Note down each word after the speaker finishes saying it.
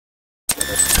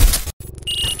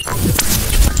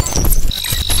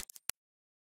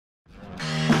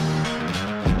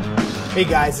Hey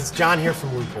guys, it's John here from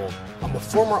Leupold. I'm a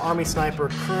former Army sniper,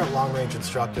 current long-range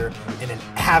instructor, and an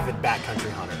avid backcountry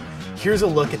hunter. Here's a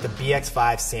look at the BX-5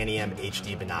 Santiam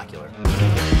HD binocular.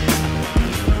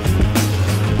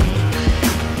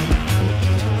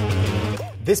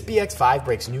 This BX-5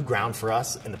 breaks new ground for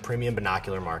us in the premium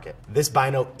binocular market. This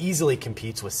bino easily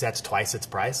competes with sets twice its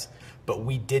price, but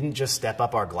we didn't just step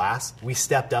up our glass, we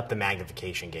stepped up the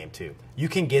magnification game too. You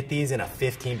can get these in a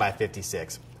 15 by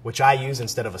 56, which I use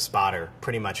instead of a spotter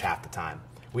pretty much half the time.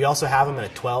 We also have them in a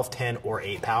 12, 10, or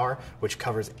 8 power, which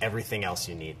covers everything else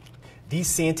you need. These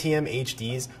Santiam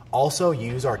HDs also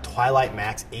use our Twilight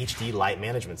Max HD light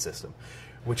management system,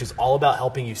 which is all about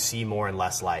helping you see more in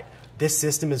less light. This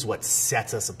system is what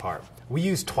sets us apart. We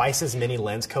use twice as many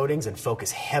lens coatings and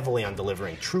focus heavily on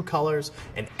delivering true colors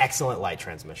and excellent light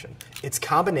transmission. Its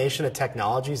combination of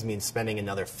technologies means spending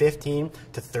another 15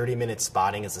 to 30 minutes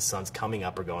spotting as the sun's coming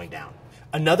up or going down.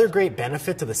 Another great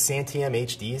benefit to the Santiam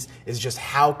HDs is just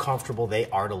how comfortable they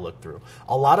are to look through.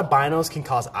 A lot of binos can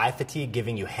cause eye fatigue,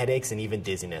 giving you headaches and even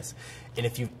dizziness. And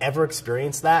if you've ever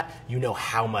experienced that, you know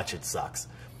how much it sucks.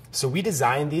 So we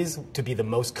designed these to be the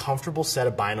most comfortable set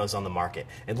of binos on the market.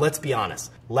 And let's be honest,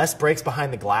 less breaks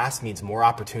behind the glass means more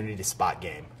opportunity to spot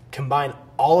game. Combine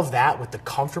all of that with the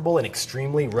comfortable and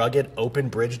extremely rugged open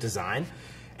bridge design,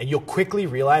 and you'll quickly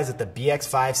realize that the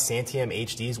BX-5 Santiam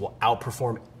HDs will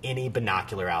outperform any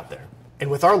binocular out there. And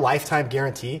with our lifetime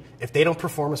guarantee, if they don't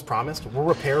perform as promised, we'll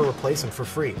repair or replace them for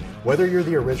free, whether you're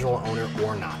the original owner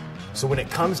or not. So when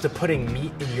it comes to putting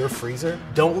meat in your freezer,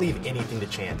 don't leave anything to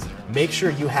chance. Make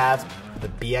sure you have the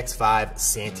BX-5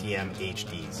 Santiam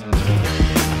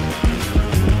HDs.